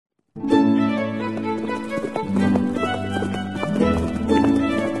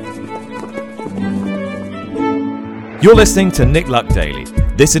You're listening to Nick Luck Daily.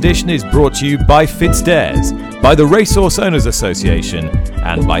 This edition is brought to you by FitzDares, by the Racehorse Owners Association,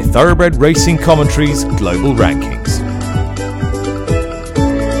 and by Thoroughbred Racing Commentary's Global Rankings.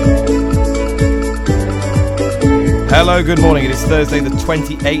 Hello, good morning. It is Thursday the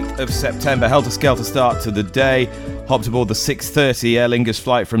 28th of September. Helter-skelter start to the day. Hopped aboard the 6:30 Aer Lingus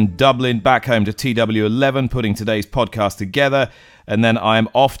flight from Dublin back home to TW11, putting today's podcast together. And then I am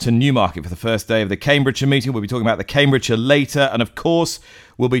off to Newmarket for the first day of the Cambridgeshire meeting. We'll be talking about the Cambridgeshire later. And of course,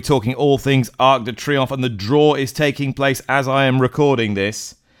 we'll be talking all things Arc de Triomphe. And the draw is taking place as I am recording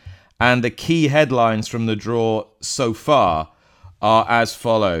this. And the key headlines from the draw so far are as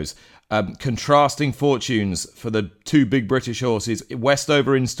follows. Contrasting fortunes for the two big British horses.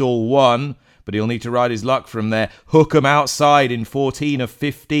 Westover in stall 1, but he'll need to ride his luck from there. Hukum outside in 14 of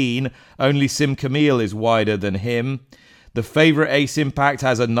 15. Only Sim Camille is wider than him. The favourite Ace Impact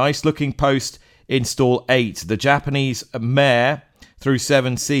has a nice-looking post in stall 8. The Japanese mare through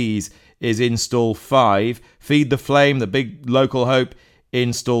 7 Seas is in stall 5. Feed the Flame, the big local hope,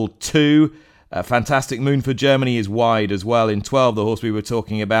 in stall 2. Fantastic Moon for Germany is wide as well in 12. The horse we were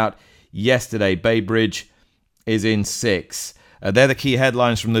talking about yesterday, Bay Bridge, is in 6. They're the key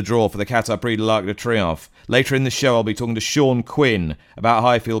headlines from the draw for the Qatar Prix de l'Arc de Triomphe. Later in the show, I'll be talking to Sean Quinn about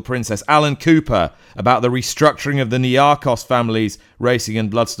Highfield Princess, Alan Cooper about the restructuring of the Niarchos family's racing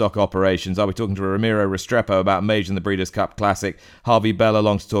and bloodstock operations. I'll be talking to Ramiro Restrepo about Mage and the Breeders' Cup Classic. Harvey Bell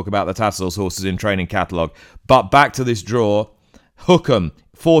along to talk about the Tattersalls Horses in training catalogue. But back to this draw. Hukum,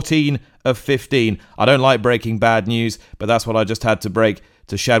 14 of 15. I don't like breaking bad news, but that's what I just had to break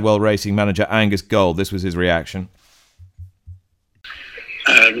to Shadwell Racing manager Angus Gold. This was his reaction.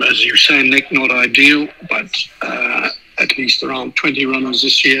 As you say, Nick, not ideal, but at least around 20 runners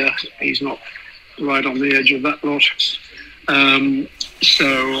this year. He's not right on the edge of that lot.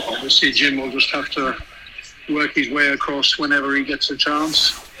 So obviously Jim will just have to work his way across whenever he gets a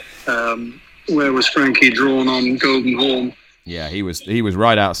chance. Where was Frankie drawn on Golden Horn? Yeah, he was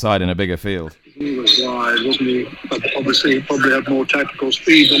right outside in a bigger field. He was wide, wasn't he? But obviously he probably had more tactical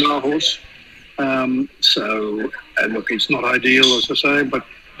speed than our horse. Look, it's not ideal, as I say, but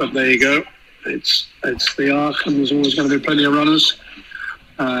there you go. It's the Arc, and there's always going to be plenty of runners.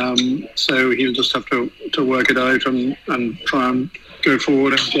 So he'll just have to work it out and try and go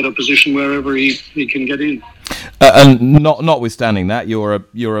forward and get a position wherever he can get in. And notwithstanding that,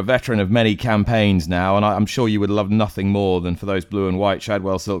 you're a veteran of many campaigns now, and I'm sure you would love nothing more than for those blue and white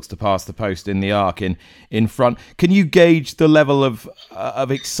Shadwell silks to pass the post in the Arc in front. Can you gauge the level of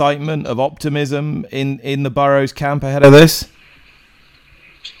excitement, of optimism in the Burrows camp ahead of this?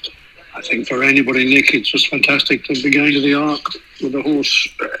 I think for anybody, Nick, it's just fantastic to be going to the Arc with a horse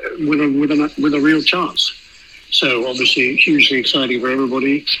with a real chance. So obviously, hugely exciting for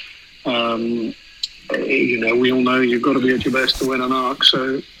everybody. We all know you've got to be at your best to win an Arc,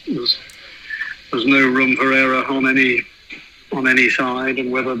 so there's no room for error on any side,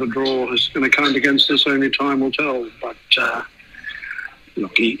 and whether the draw is going to count against us, only time will tell. But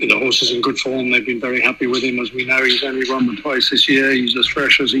look, the horse is in good form. They've been very happy with him. As we know, he's only run twice this year. He's as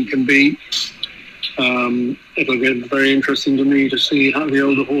fresh as he can be. It'll be very interesting to me to see how the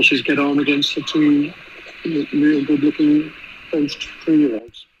older horses get on against the two real good-looking French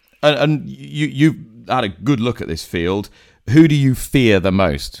 3-year-olds. And you've had a good look at this field. Who do you fear the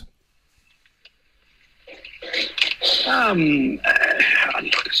most? It's a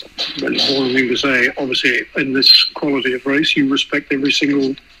really boring thing to say. Obviously, in this quality of race, you respect every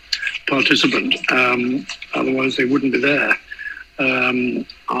single participant. Otherwise, they wouldn't be there.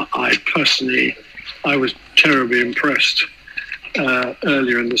 I personally was terribly impressed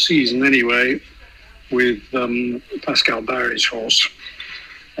earlier in the season anyway with Pascal Barry's horse.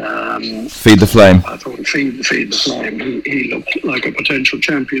 Feed the Flame. I thought Feed the Flame. He looked like a potential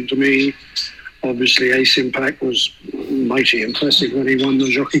champion to me. Obviously, Ace Impact was mighty impressive when he won the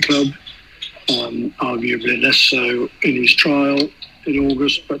Jockey Club. Arguably less so in his trial in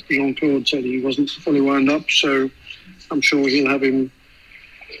August, but Jean-Claude said he wasn't fully wound up, so I'm sure he'll have him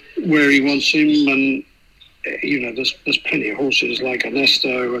where he wants him. And there's plenty of horses like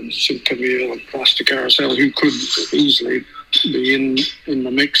Ernesto and St. Camille and Plastic Carousel who could easily be in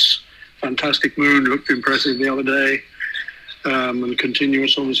the mix. Fantastic Moon looked impressive the other day, and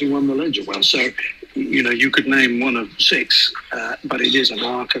Continuous obviously won the Ledger well. So you could name one of 6, but it is an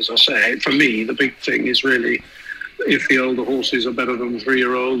Arc, as I say. For me, the big thing is really if the older horses are better than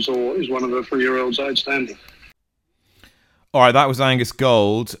 3-year-olds, or is one of the 3-year-olds outstanding. All right, that was Angus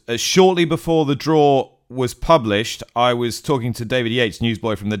Gold. Shortly before the draw was published, I was talking to David Yates,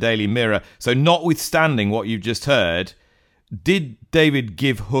 newsboy from the Daily Mirror. So notwithstanding what you've just heard, did David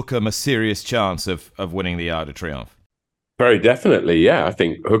give Hukum a serious chance of winning the Arc de Triomphe? Very definitely, yeah. I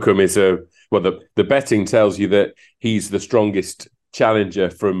think Hukum is the betting tells you that he's the strongest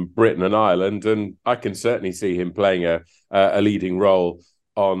challenger from Britain and Ireland, and I can certainly see him playing a leading role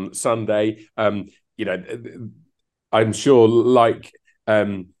on Sunday. I'm sure, like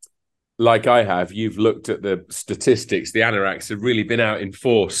I have, you've looked at the statistics. The Anoraks have really been out in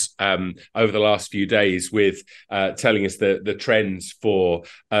force over the last few days with telling us the trends for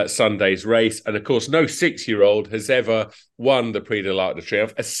Sunday's race. And of course, no 6-year-old has ever won the Prix de l'Arc de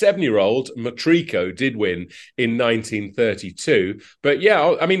Triomphe. A 7-year-old, Matrico, did win in 1932. But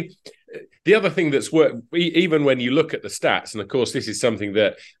yeah, I mean, the other thing that's worked, even when you look at the stats, and of course, this is something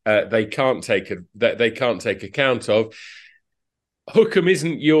that they can't take account of. Hukum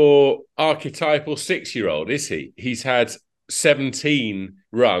isn't your archetypal 6-year-old, is he? He's had 17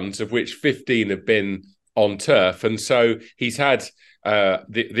 runs, of which 15 have been on turf. And so he's had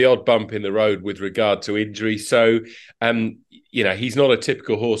the odd bump in the road with regard to injury. So, he's not a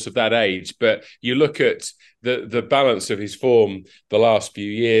typical horse of that age. But you look at the balance of his form the last few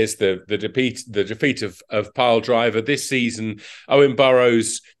years, the defeat of Pile Driver this season. Owen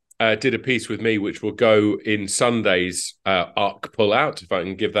Burrows did a piece with me, which will go in Sunday's ARC pull-out, if I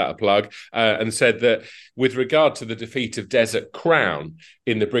can give that a plug, and said that with regard to the defeat of Desert Crown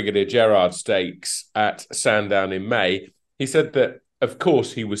in the Brigadier Gerard Stakes at Sandown in May, he said that, of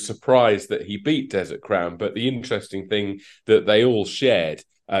course, he was surprised that he beat Desert Crown, but the interesting thing that they all shared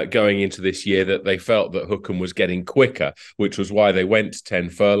going into this year, that they felt that Hukum was getting quicker, which was why they went to 10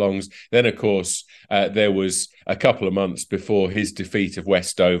 furlongs. Then, of course, there was a couple of months before his defeat of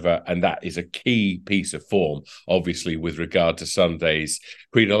Westover, and that is a key piece of form, obviously, with regard to Sunday's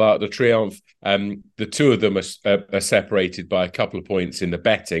Prix de l'Arc de Triomphe. The two of them are separated by a couple of points in the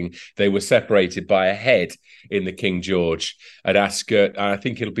betting. They were separated by a head in the King George at Ascot. I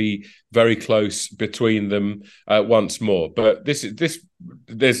think it'll be very close between them once more. But there's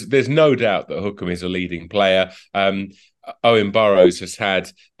no doubt that Hukum is a leading player. Owen Burrows has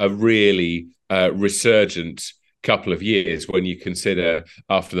had a really resurgent couple of years when you consider,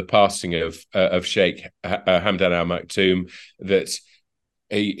 after the passing of Sheikh Hamdan Al Maktoum, that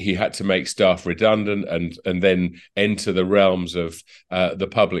he had to make staff redundant and then enter the realms of the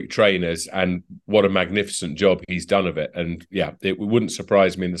public trainers, and what a magnificent job he's done of it. And yeah, it wouldn't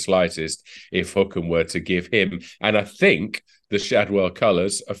surprise me in the slightest if Hukum were to give him, and I think the Shadwell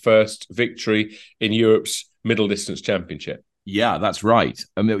colours, a first victory in Europe's middle distance championship. Yeah, that's right.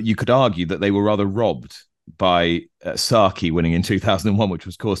 I mean, you could argue that they were rather robbed by Saki winning in 2001, which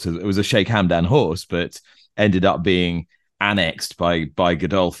was, of course, it was a Sheikh Hamdan horse, but ended up being annexed by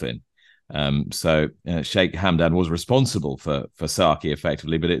Godolphin. So Sheikh Hamdan was responsible for Saki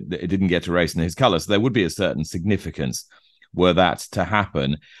effectively, but it didn't get to race in his colours. So there would be a certain significance were that to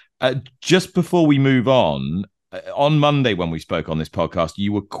happen. Just before we move on Monday when we spoke on this podcast,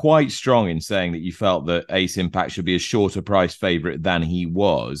 you were quite strong in saying that you felt that Ace Impact should be a shorter price favourite than he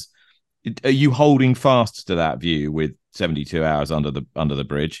was. Are you holding fast to that view with 72 hours under the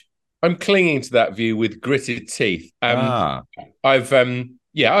bridge? I'm clinging to that view with gritted teeth. I've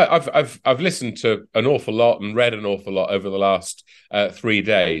listened to an awful lot and read an awful lot over the last 3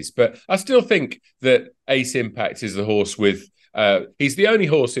 days, but I still think that Ace Impact is the horse with. He's the only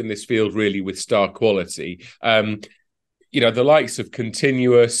horse in this field really with star quality. The likes of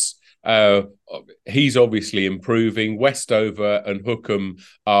Continuous. He's obviously improving. Westover and Hukum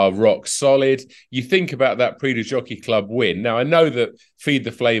are rock solid. You think about that Prix de Jockey Club win. Now, I know that Feed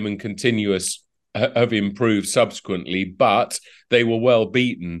the Flame and Continuous have improved subsequently, but they were well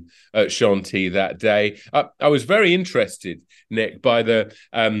beaten at Chantilly that day. I was very interested, Nick, by the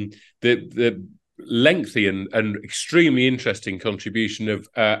lengthy and extremely interesting contribution of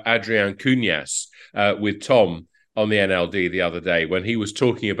Adrian Cunhas with Tom on the NLD the other day, when he was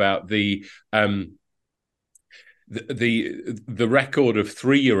talking about the record of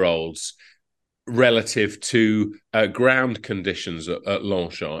 3-year-olds relative to ground conditions at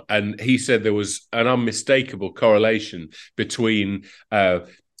Longchamp. And he said there was an unmistakable correlation between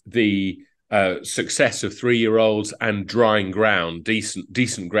the success of 3-year-olds and drying ground,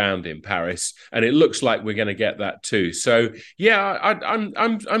 decent ground in Paris, and it looks like we're going to get that too. So yeah,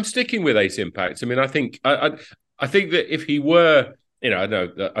 I'm sticking with Ace Impact. I mean, I think that if he were, I know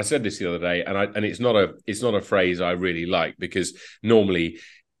I said this the other day, and it's not a phrase I really like, because normally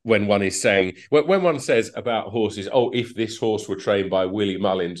when one says about horses, if this horse were trained by Willie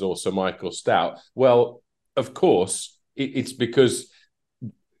Mullins or Sir Michael Stout, well, of course it's because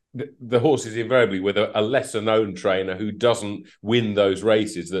the horse is invariably with a lesser known trainer who doesn't win those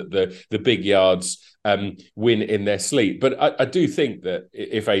races that the big yards win in their sleep. But I do think that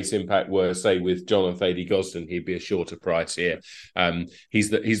if Ace Impact were, say, with John and Thady Gosden, he'd be a shorter price here. He's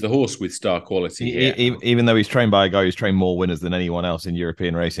the horse with star quality here. Even though he's trained by a guy who's trained more winners than anyone else in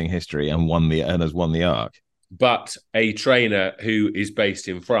European racing history and has won the Arc. But a trainer who is based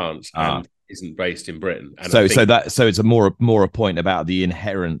in France and isn't based in Britain. And so it's a more a point about the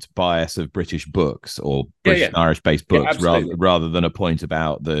inherent bias of British books or British and Irish based books rather than a point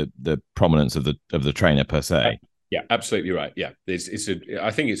about the prominence of the trainer per se. Yeah, absolutely right. Yeah,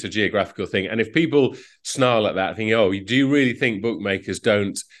 I think it's a geographical thing. And if people snarl at that, thinking, "Oh, do you really think bookmakers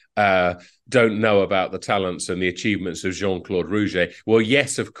don't know about the talents and the achievements of Jean-Claude Rouget?" Well,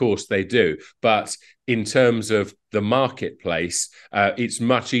 yes, of course they do. But in terms of the marketplace, it's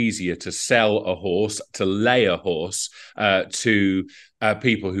much easier to sell a horse, to lay a horse to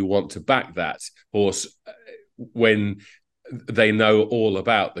people who want to back that horse when they know all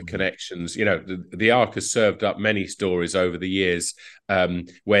about the connections. You know, the Arc has served up many stories over the years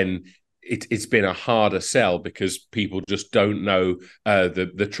when it's been a harder sell because people just don't know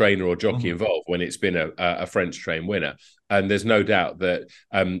the trainer or jockey involved when it's been a French trained winner. And there's no doubt that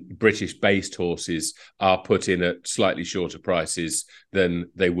British-based horses are put in at slightly shorter prices than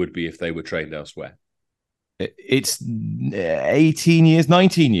they would be if they were trained elsewhere. It's 19 years,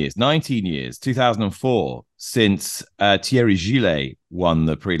 2004, since Thierry Gillet won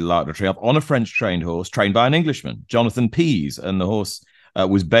the Prix de l'Arc de Triomphe on a French-trained horse trained by an Englishman, Jonathan Pease, and the horse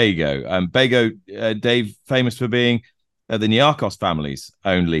was Bago. Bago, Dave, famous for being the Niarchos family's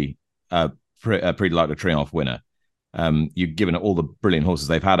only Prix de l'Arc de Triomphe winner. You've given it all the brilliant horses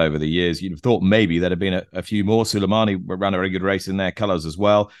they've had over the years. You'd have thought maybe there'd have been a few more. Suleimani ran a very good race in their colours as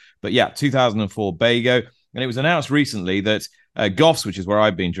well. But yeah, 2004 Bago. And it was announced recently that Goffs, which is where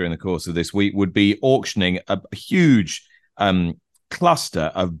I've been during the course of this week, would be auctioning a huge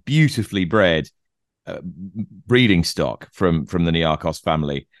cluster of beautifully bred breeding stock from the Niarchos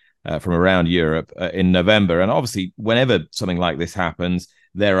family from around Europe in November. And obviously, whenever something like this happens,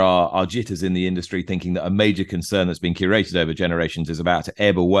 there are jitters in the industry thinking that a major concern that's been curated over generations is about to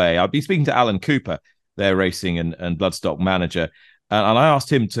ebb away. I've been speaking to Alan Cooper, their racing and bloodstock manager, and I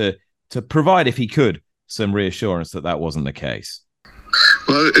asked him to provide, if he could, some reassurance that wasn't the case.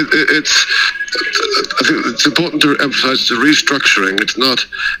 Well, I think it's important to emphasize the restructuring. It's not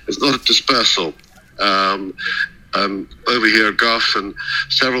a dispersal. Over here, Goff and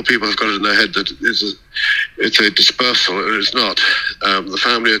several people have got it in their head that it's a dispersal. It's not. The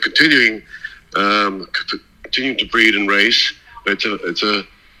family are continuing to breed and race. It's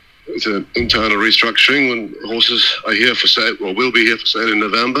an internal restructuring when horses are here for sale, or will be here for sale in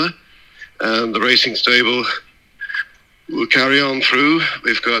November. And the racing stable will carry on through.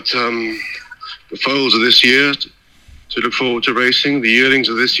 We've got the foals of this year to look forward to racing, the yearlings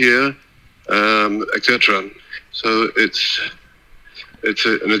of this year, etc. So it's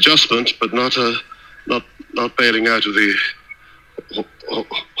an adjustment, but not bailing out of the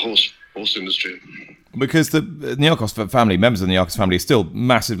horse industry. Because the Niarchos family, members of the Niarchos family, are still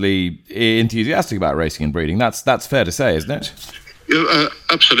massively enthusiastic about racing and breeding. That's fair to say, isn't it? Yeah,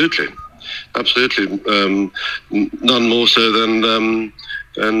 absolutely. None more so than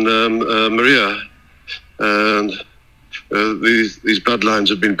Maria, and these bloodlines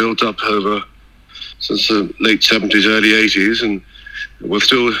have been built up over since the late 70s, early 80s, and we're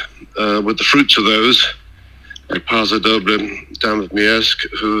still with the fruits of those, like Parza Doble, Dame of Miesque,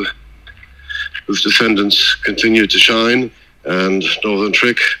 whose descendants continue to shine, and Northern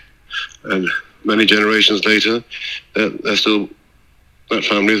Trick, and many generations later, they're still. That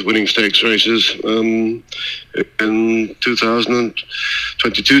family is winning stakes races in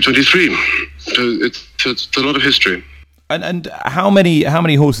 2022-23. So it's a lot of history. And how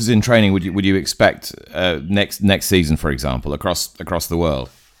many horses in training would you expect next season, for example, across the world?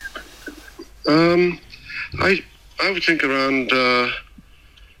 I would think around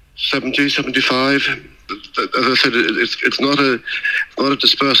 70, 75. As I said, it's not a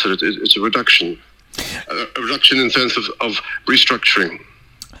dispersal. It's a reduction. A reduction in sense of restructuring.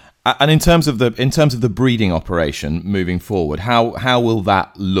 And in terms of the breeding operation moving forward, how will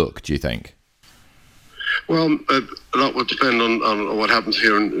that look, do you think? Well, a lot will depend on what happens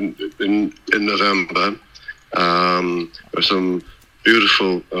here in November. There's some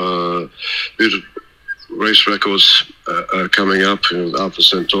beautiful race records coming up. Alpha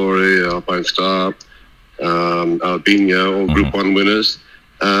Centauri, Alpine Star, Albina, all Group 1 winners.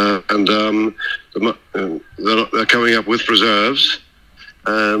 And they're coming up with reserves,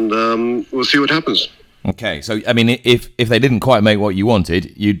 and we'll see what happens. Okay, so I mean, if they didn't quite make what you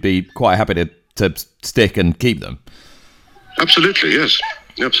wanted, you'd be quite happy to stick and keep them. Absolutely, yes.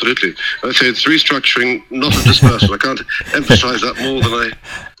 Absolutely. I say it's restructuring, not a dispersal. I can't emphasise that more than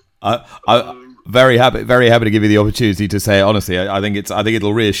I'm very happy to give you the opportunity to say it honestly. I think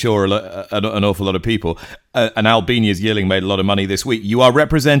it'll reassure an awful lot of people. And Albinia's yearling made a lot of money this week. You are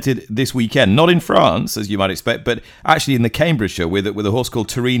represented this weekend, not in France as you might expect, but actually in the Cambridgeshire with a horse called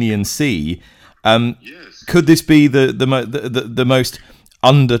Tyrrhenian Sea. yes. Could this be the most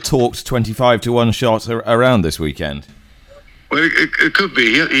under-talked 25-1 shot around this weekend? Well, it could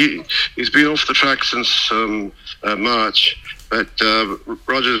be. He's been off the track since March, but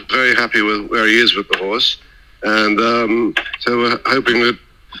Roger's very happy with where he is with the horse, and so we're hoping that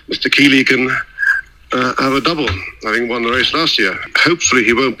Mr. Keeley can have a double, having won the race last year. Hopefully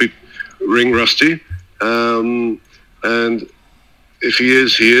he won't be ring rusty, and if he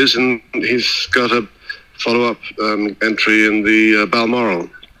is, he is, and he's got a follow-up entry in the Balmoral.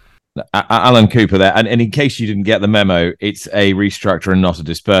 Alan Cooper there, and in case you didn't get the memo, it's a restructure and not a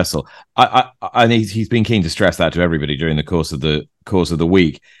dispersal. And he's been keen to stress that to everybody during the course of the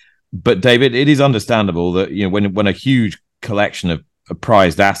week. But David, it is understandable that when a huge collection of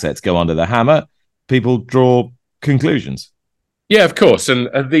prized assets go under the hammer, people draw conclusions. Yeah, of course, and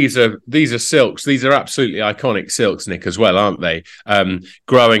these are silks. These are absolutely iconic silks, Nick, as well, aren't they?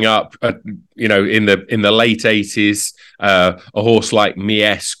 Growing up, in the late 80s, a horse like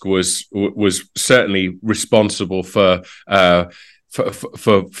Miesque was certainly responsible for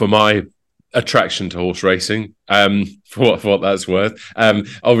my attraction to horse racing. For what that's worth.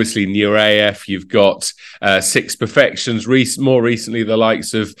 Obviously, Nureyev, you've got Six Perfections. More recently, the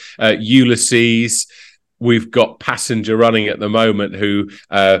likes of Ulysses. We've got Passenger running at the moment, who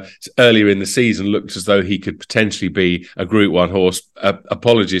earlier in the season looked as though he could potentially be a Group 1 horse.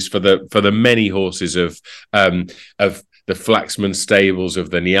 Apologies for the many horses of the Flaxman stables,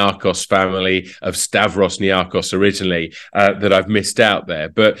 of the Niarchos family, of Stavros Niarchos originally, that I've missed out there.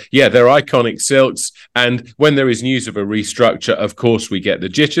 But yeah, they're iconic silks. And when there is news of a restructure, of course, we get the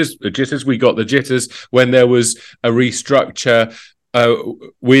jitters. We got the jitters when there was a restructure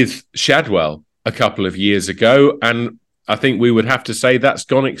with Shadwell a couple of years ago, and I think we would have to say that's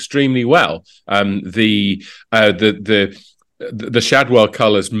gone extremely well. The Shadwell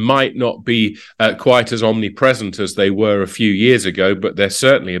colours might not be quite as omnipresent as they were a few years ago, but they're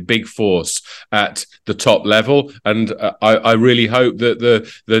certainly a big force at the top level. And I really hope that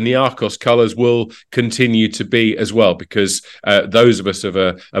the Niarchos colours will continue to be as well, because those of us of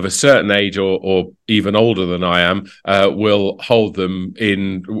a certain age or even older than I am will hold them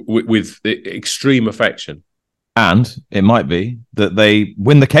with extreme affection. And it might be that they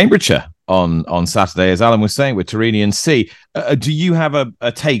win the Cambridgeshire on Saturday, as Alan was saying, with Tyrrhenian Sea. Do you have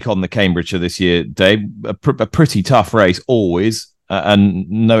a take on the Cambridgeshire this year, Dave? A pretty tough race always, and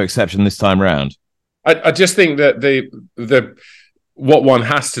no exception this time round. I just think that the what one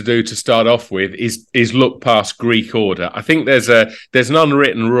has to do to start off with is look past Greek order. I think there's an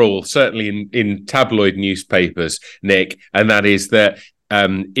unwritten rule, certainly in tabloid newspapers, Nick, and that is that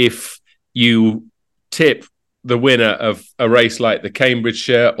if you tip the winner of a race like the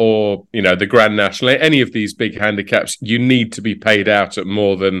Cambridgeshire or the Grand National, any of these big handicaps, you need to be paid out at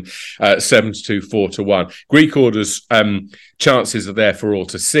more than 7-2, 4-1. Greek order's chances are there for all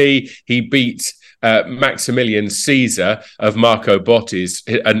to see. He beat Maximilian Caesar of Marco Botti's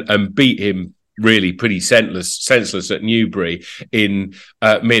and beat him really pretty senseless at Newbury in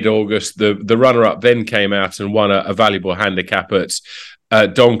mid-August. The runner-up then came out and won a valuable handicap at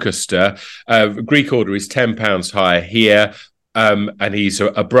Doncaster. Greek order is £10 higher here, and he's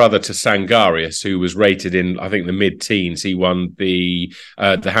a brother to Sangarius, who was rated in, I think, the mid-teens. He won the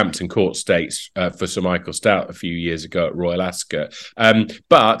Hampton Court Stakes for Sir Michael Stout a few years ago at Royal Ascot.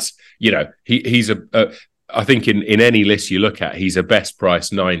 But he's I think in any list you look at, he's a best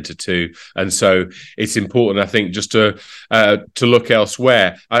price 9-2, and so it's important, I think, just to look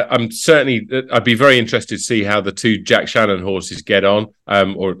elsewhere. I'd be very interested to see how the two Jack Shannon horses get on,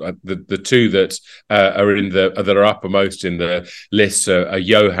 or the two that are uppermost in the list are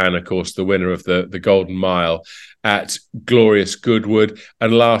Johan, of course, the winner of the Golden Mile at Glorious Goodwood,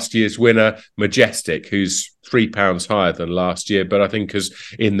 and last year's winner Majestic, who's £3 higher than last year, but I think has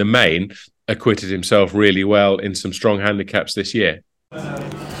in the main acquitted himself really well in some strong handicaps this year. All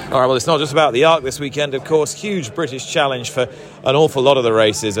right, well, it's not just about the Arc this weekend, of course. Huge British challenge for an awful lot of the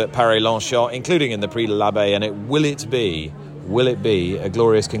races at Paris-Longchamp, including in the Prix de l'Abbaye, and will it be a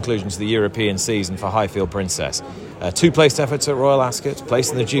glorious conclusion to the European season for Highfield Princess? Two placed efforts at Royal Ascot,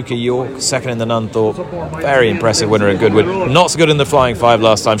 placed in the Duke of York, second in the Nunthorpe, very impressive winner at Goodwood, not so good in the Flying Five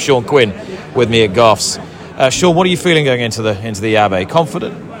last time. Sean Quinn with me at Goffs. Sean, what are you feeling going into the Abbaye?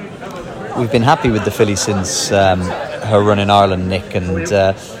 Confident? We've been happy with the filly since her run in Ireland, Nick, and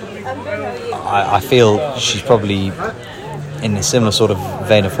I feel she's probably in a similar sort of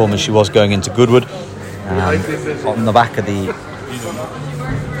vein of form as she was going into Goodwood. On the back of the...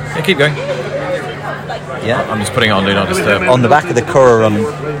 Yeah, keep going. Yeah, I'm just putting it on Do Not Disturb. On the back of the Curragh run,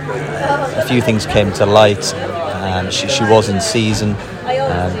 a few things came to light. She was in season,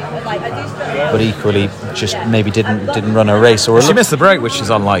 but equally just maybe didn't run a race. Or she missed the break, which is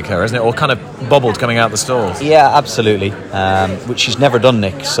unlike her, isn't it? Or kind of bobbled coming out the stalls. Yeah, absolutely. Which she's never done,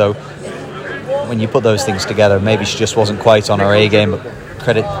 Nick. So when you put those things together, maybe she just wasn't quite on her A game. But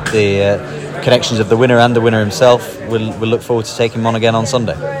credit the connections of the winner and the winner himself. We'll look forward to taking him on again on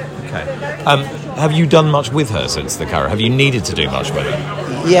Sunday. Okay. Have you done much with her since the Curragh? Have you needed to do much with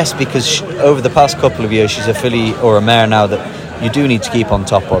her? Yes, because over the past couple of years, she's a filly or a mare now that you do need to keep on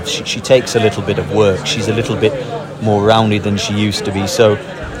top of. She takes a little bit of work. She's a little bit more rounded than she used to be. So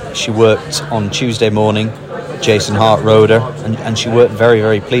she worked on Tuesday morning. Jason Hart rode her, and she worked very,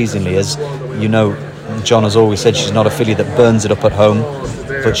 very pleasingly. As you know, John has always said she's not a filly that burns it up at home,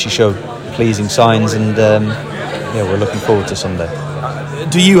 but she showed pleasing signs, and we're looking forward to Sunday.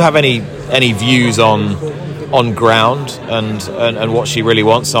 Do you have any views on ground and what she really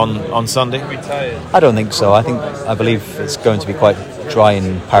wants on Sunday? I don't think so. I believe it's going to be quite dry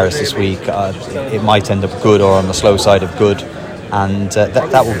in Paris this week. It might end up good or on the slow side of good, and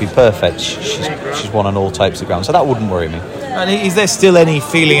that would be perfect. She's won on all types of ground, so that wouldn't worry me. And is there still any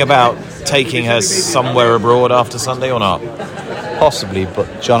feeling about taking her somewhere abroad after Sunday or not? Possibly,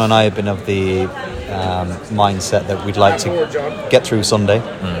 but John and I have been of the mindset that we'd like to get through Sunday.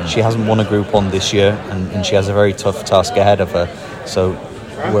 She hasn't won a Group 1 this year, and she has a very tough task ahead of her. So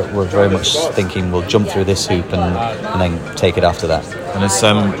we're very much thinking we'll jump through this hoop and then take it after that. And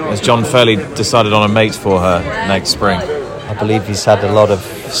has John Fairley decided on a mate for her next spring? I believe he's had a lot of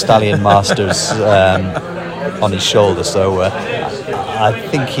stallion masters on his shoulder, so I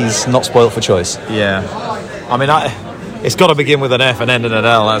think he's not spoilt for choice. Yeah, I mean, it's got to begin with an F and end in an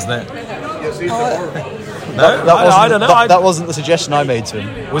L, hasn't it? I don't know. That wasn't the suggestion I made to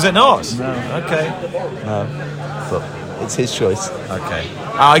him. Was it not? No. Okay. No, but it's his choice. Okay.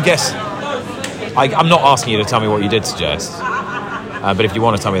 I guess I'm not asking you to tell me what you did suggest, but if you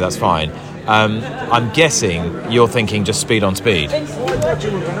want to tell me, that's fine. I'm guessing you're thinking just speed on speed.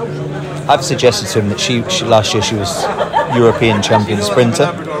 I've suggested to him that she last year she was European champion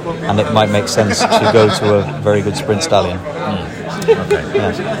sprinter, and it might make sense to go to a very good sprint stallion. Okay.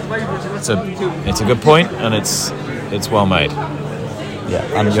 Yeah. It's a good point, and it's well made. Yeah,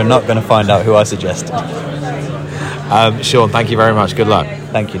 and you're not going to find out who I suggested. Sean, thank you very much. Good luck.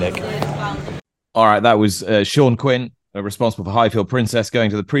 Thank you, Nick. All right, that was Sean Quinn, responsible for Highfield Princess, going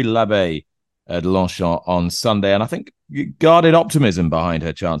to the Prix de l'Abbaye de Longchamp on Sunday, and I think guarded optimism behind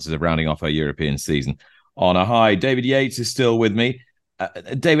her chances of rounding off her European season on a high. David Yates is still with me.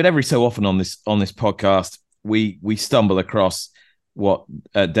 David, every so often on this podcast, we stumble across what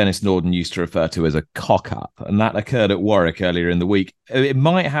Dennis Norden used to refer to as a cock-up, and that occurred at Warwick earlier in the week. It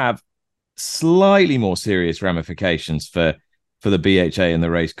might have slightly more serious ramifications for the BHA and the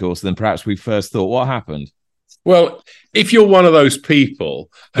racecourse than perhaps we first thought. What happened? Well, if you're one of those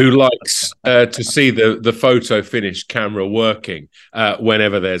people who likes to see the photo finish camera working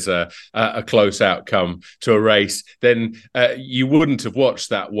whenever there's a close outcome to a race, then you wouldn't have watched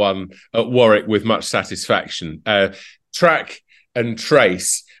that one at Warwick with much satisfaction. Track and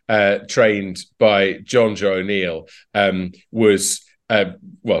Trace, trained by John Joe O'Neill,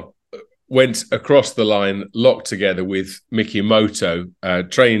 went across the line, locked together with Mikimoto,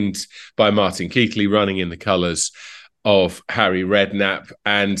 trained by Martin Keighley, running in the colours of Harry Redknapp.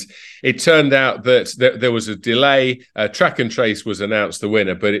 And it turned out that there was a delay. Track and Trace was announced the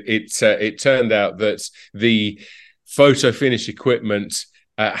winner, but it turned out that the photo finish equipment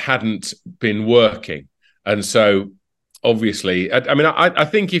hadn't been working. And so, obviously, I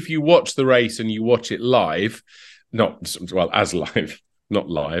think if you watch the race and you watch it live, not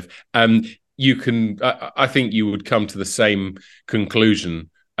live, you can. I think you would come to the same conclusion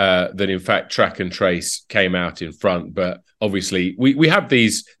that in fact Track and Trace came out in front. But obviously, we have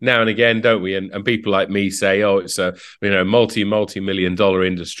these now and again, don't we? And people like me say, "Oh, it's a multi-million-dollar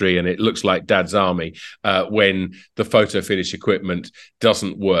industry, and it looks like Dad's army when the photo finish equipment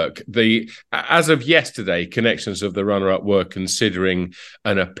doesn't work." As of yesterday, connections of the runner-up were considering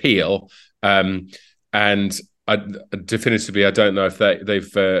an appeal, and definitively, I don't know if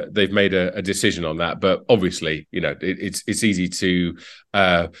they've made a decision on that. But obviously, it's easy to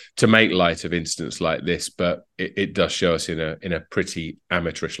make light of incidents like this, but it does show us in a pretty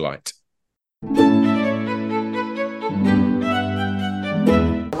amateurish light. Well,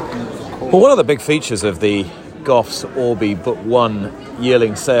 one of the big features of the Goffs Orby Book 1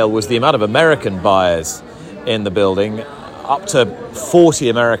 yearling sale was the amount of American buyers in the building. Up to 40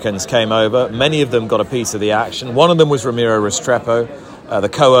 Americans came over. Many of them got a piece of the action. One of them was Ramiro Restrepo, the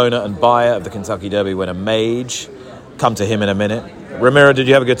co-owner and buyer of the Kentucky Derby winner Mage. Come to him in a minute. Ramiro, did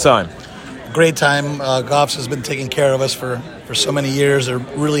you have a good time? Great time. Goffs has been taking care of us for so many years. They're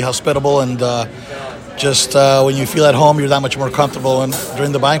really hospitable, and just when you feel at home, you're that much more comfortable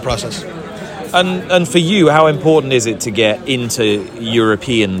during the buying process. And for you, how important is it to get into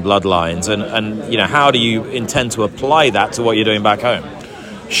European bloodlines? And how do you intend to apply that to what you're doing back home?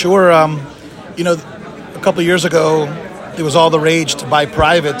 Sure. A couple of years ago, it was all the rage to buy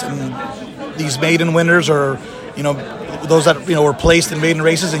private, and these maiden winners, or those that were placed in maiden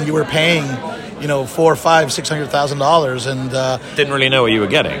races, and you were paying $400,000, $500,000, $600,000, and didn't really know what you were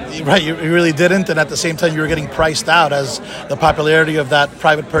getting. Right, you really didn't, and at the same time, you were getting priced out as the popularity of that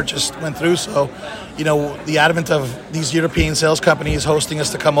private purchase went through. So, the advent of these European sales companies hosting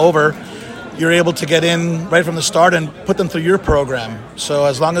us to come over, you're able to get in right from the start and put them through your program. So,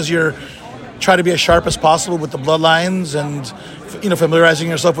 as long as you're try to be as sharp as possible with the bloodlines and familiarizing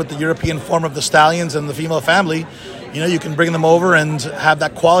yourself with the European form of the stallions and the female family, you can bring them over and have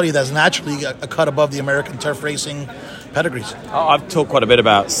that quality that's naturally a cut above the American turf racing pedigrees. I've talked quite a bit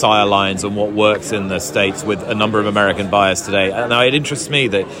about sire lines and what works in the States with a number of American buyers today. Now, it interests me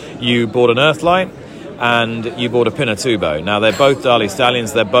that you bought an Earthlight and you bought a Pinatubo. Now, they're both Darley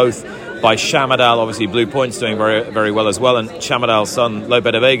Stallions. They're both by Shamadal. Obviously, Blue Point's doing very, very well as well, and Shamadal's son, Lope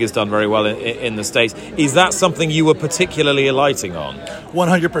de Vega's done very well in the States. Is that something you were particularly alighting on?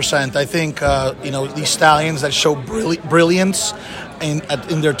 100%. I think, these stallions that show brilliance in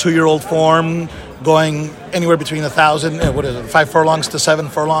their 2-year-old form, going anywhere between 5 furlongs to 7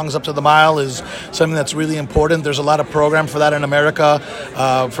 furlongs up to the mile is something that's really important. There's a lot of program for that in America,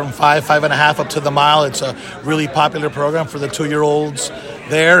 from 5.5 up to the mile. It's a really popular program for the 2-year-olds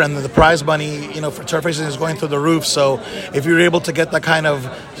there, and the prize money, for turf racing is going through the roof. So if you're able to get that kind of,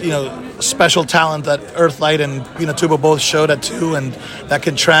 special talent that Earthlight and Pinatubo both showed at 2, and that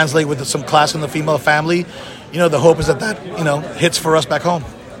can translate with some class in the female family, the hope is that hits for us back home.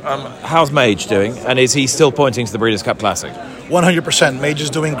 How's Mage doing? And is he still pointing to the Breeders' Cup Classic? 100%. Mage is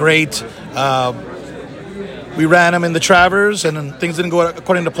doing great. We ran him in the Travers, and things didn't go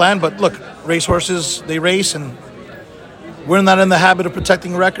according to plan. But look, racehorses, they race, and we're not in the habit of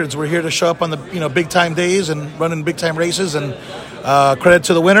protecting records. We're here to show up on the big-time days and running big-time races. And credit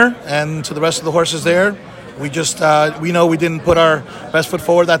to the winner and to the rest of the horses there. We just we know we didn't put our best foot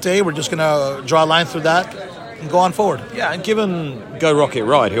forward that day. We're just going to draw a line through that and go on forward. Yeah, and given Go Rocket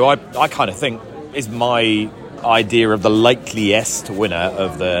Ride, who I kind of think is my idea of the likeliest winner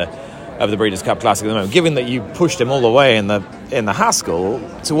of the Breeders' Cup Classic at the moment, given that you pushed him all the way in the Haskell,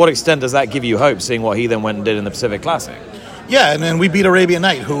 to what extent does that give you hope, seeing what he then went and did in the Pacific Classic? Yeah, and then we beat Arabian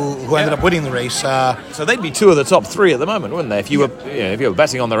Night, who ended up winning the race. So they'd be 2 of the top 3 at the moment, wouldn't they? If you were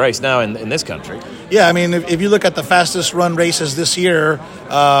betting on the race now in this country. Yeah, I mean, if you look at the fastest run races this year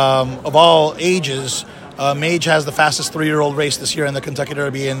of all ages, Mage has the fastest 3-year-old race this year in the Kentucky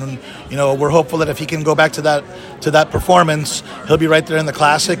Derby, and we're hopeful that if he can go back to that performance, he'll be right there in the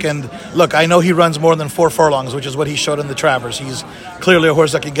Classic. And look, I know he runs more than 4 furlongs, which is what he showed in the Travers. He's clearly a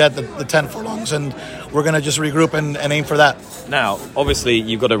horse that can get the 10 furlongs, and we're going to just regroup and aim for that. Now, obviously,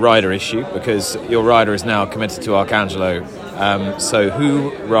 you've got a rider issue because your rider is now committed to Arcangelo. So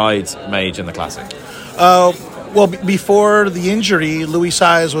who rides Mage in the Classic? Well, before the injury, Louis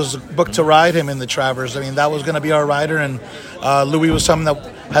Size was booked to ride him in the Travers. I mean, that was going to be our rider, and Louis was someone that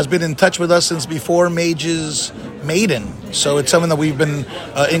has been in touch with us since before Mage's maiden. So it's someone that we've been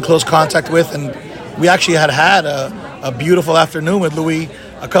in close contact with, and we actually had a beautiful afternoon with Louis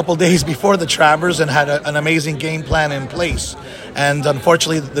a couple days before the Travers and had an amazing game plan in place. And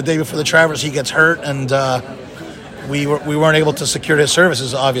unfortunately, the day before the Travers, he gets hurt, and we weren't able to secure his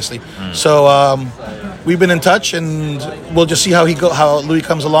services, obviously. So we've been in touch, and we'll just see how Louis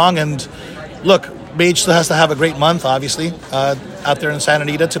comes along. And look, Mage still has to have a great month, obviously, out there in Santa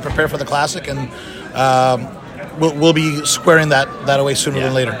Anita to prepare for the Classic, and we'll be squaring that away sooner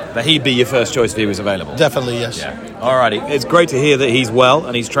than later. But he'd be your first choice if he was available? Definitely, yes. Yeah. All righty. It's great to hear that he's well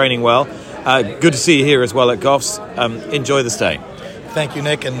and he's training well. Good to see you here as well at Goffs. Enjoy the stay. Thank you,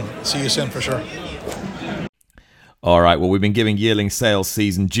 Nick, and see you soon for sure. All right, well, we've been giving yearling sales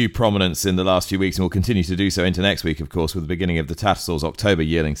season due prominence in the last few weeks, and we'll continue to do so into next week, of course, with the beginning of the Tattersalls October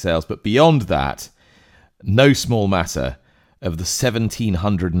yearling sales. But beyond that, no small matter of the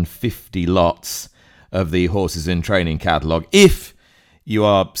 1,750 lots of the Horses in Training catalogue. If you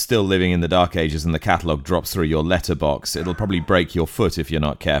are still living in the dark ages and the catalogue drops through your letterbox, it'll probably break your foot if you're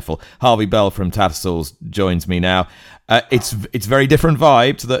not careful. Harvey Bell from Tattersalls joins me now. It's very different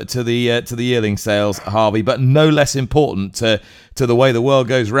vibe to the yearling sales, Harvey, but no less important to the way the world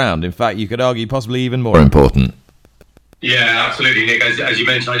goes round. In fact, you could argue possibly even more important. Yeah, absolutely, Nick. As you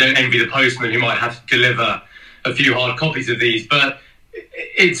mentioned, I don't envy the postman who might have to deliver a few hard copies of these, but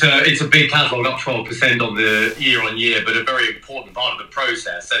it's a big catalogue, up 12% on the year-on-year, but a very important part of the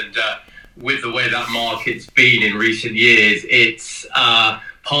process. And with the way that market's been in recent years, it's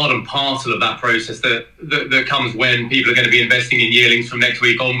part and parcel of that process that comes when people are going to be investing in yearlings from next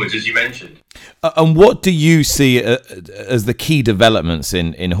week onwards, as you mentioned. And what do you see as the key developments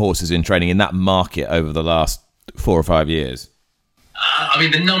in horses in training in that market over the last 4 or 5 years? I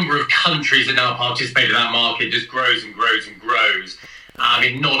mean, the number of countries that now participate in that market just grows and grows and grows. I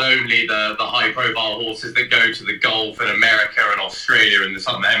mean, not only the high-profile horses that go to the Gulf and America and Australia and the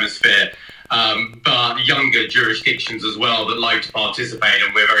Southern Hemisphere, but younger jurisdictions as well that like to participate.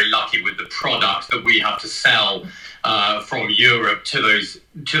 And we're very lucky with the product that we have to sell from Europe to those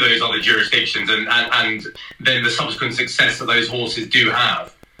other jurisdictions, and then the subsequent success that those horses do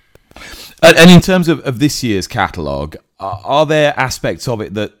have. And in terms of this year's catalogue, are there aspects of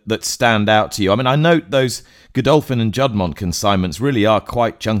it that stand out to you? I mean, I note those Godolphin and Juddmonte consignments really are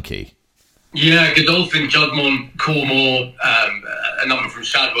quite chunky. Yeah, Godolphin, Juddmonte, Cormor, a number from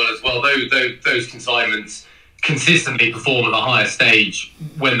Shadwell as well. Those consignments consistently perform at the higher stage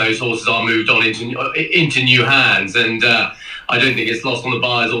when those horses are moved on into new hands. And I don't think it's lost on the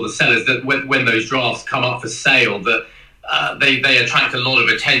buyers or the sellers that when those drafts come up for sale, that they attract a lot of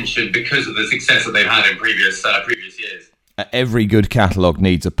attention because of the success that they've had in previous years. Every good catalogue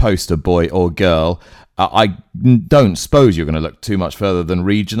needs a poster boy or girl. I don't suppose you're going to look too much further than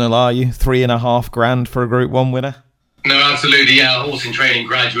regional, are you? $3,500 for a Group 1 winner? No, absolutely, yeah. Horse in training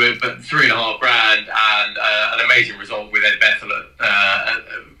graduate, but $3,500 and an amazing result with Ed Bethel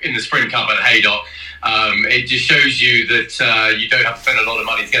in the Sprint Cup at Haydock. It just shows you that you don't have to spend a lot of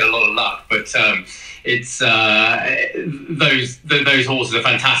money to get a lot of luck, but it's those horses are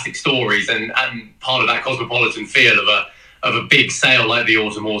fantastic stories, and part of that cosmopolitan feel of a big sale like the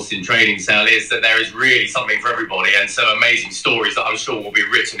Autumn Horses in Training sale is that there is really something for everybody, and so amazing stories that I'm sure will be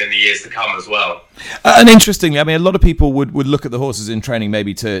written in the years to come as well. And interestingly, I mean, a lot of people would look at the Horses in Training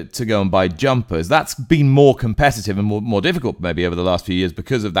maybe to go and buy jumpers. That's been more competitive and more difficult maybe over the last few years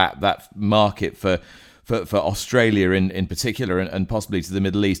because of that market for Australia in particular and possibly to the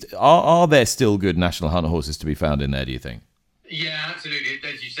Middle East. Are there still good National Hunt horses to be found in there, do you think? Yeah, absolutely.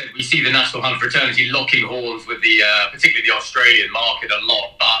 As you said, we see the National Hunt Fraternity locking horns with particularly the Australian market a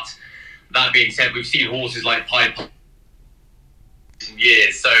lot. But that being said, we've seen horses like Pied in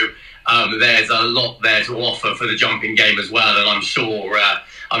years, so there's a lot there to offer for the jumping game as well. And I'm sure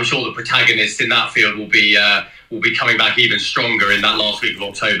the protagonists in that field will be coming back even stronger in that last week of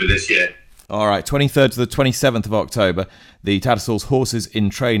October this year. All right, 23rd to the 27th of October, the Tattersalls Horses in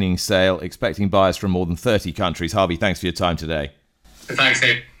Training sale, expecting buyers from more than 30 countries. Harvey, thanks for your time today. Thanks,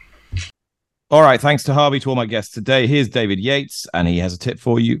 Nick. All right, thanks to Harvey, to all my guests today. Here's David Yates, and he has a tip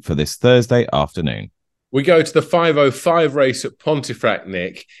for you for this Thursday afternoon. We go to the 5:05 race at Pontefract,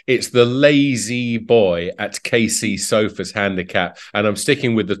 Nick. It's the Lazy Boy at KC Sofa's handicap, and I'm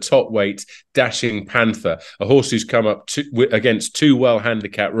sticking with the top weight Dashing Panther, a horse who's come up against two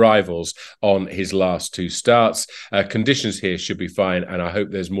well-handicapped rivals on his last two starts. Conditions here should be fine, and I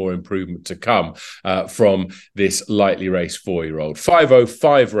hope there's more improvement to come from this lightly raced 4-year-old.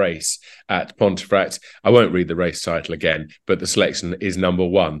 5:05 race at Pontefract. I won't read the race title again, but the selection is number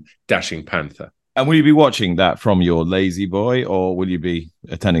 1, Dashing Panther. And will you be watching that from your Lazy Boy, or will you be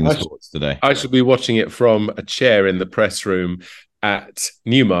attending the sports today? I shall be watching it from a chair in the press room at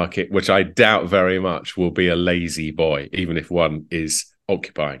Newmarket, which I doubt very much will be a Lazy Boy, even if one is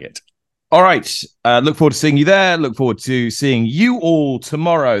occupying it. All right. Look forward to seeing you there. Look forward to seeing you all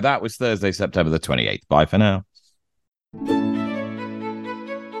tomorrow. That was Thursday, September the 28th. Bye for now.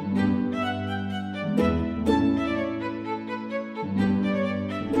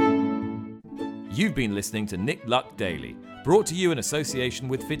 You've been listening to Nick Luck Daily, brought to you in association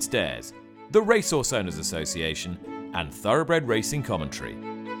with FitzDares, the Racehorse Owners Association, and Thoroughbred Racing Commentary.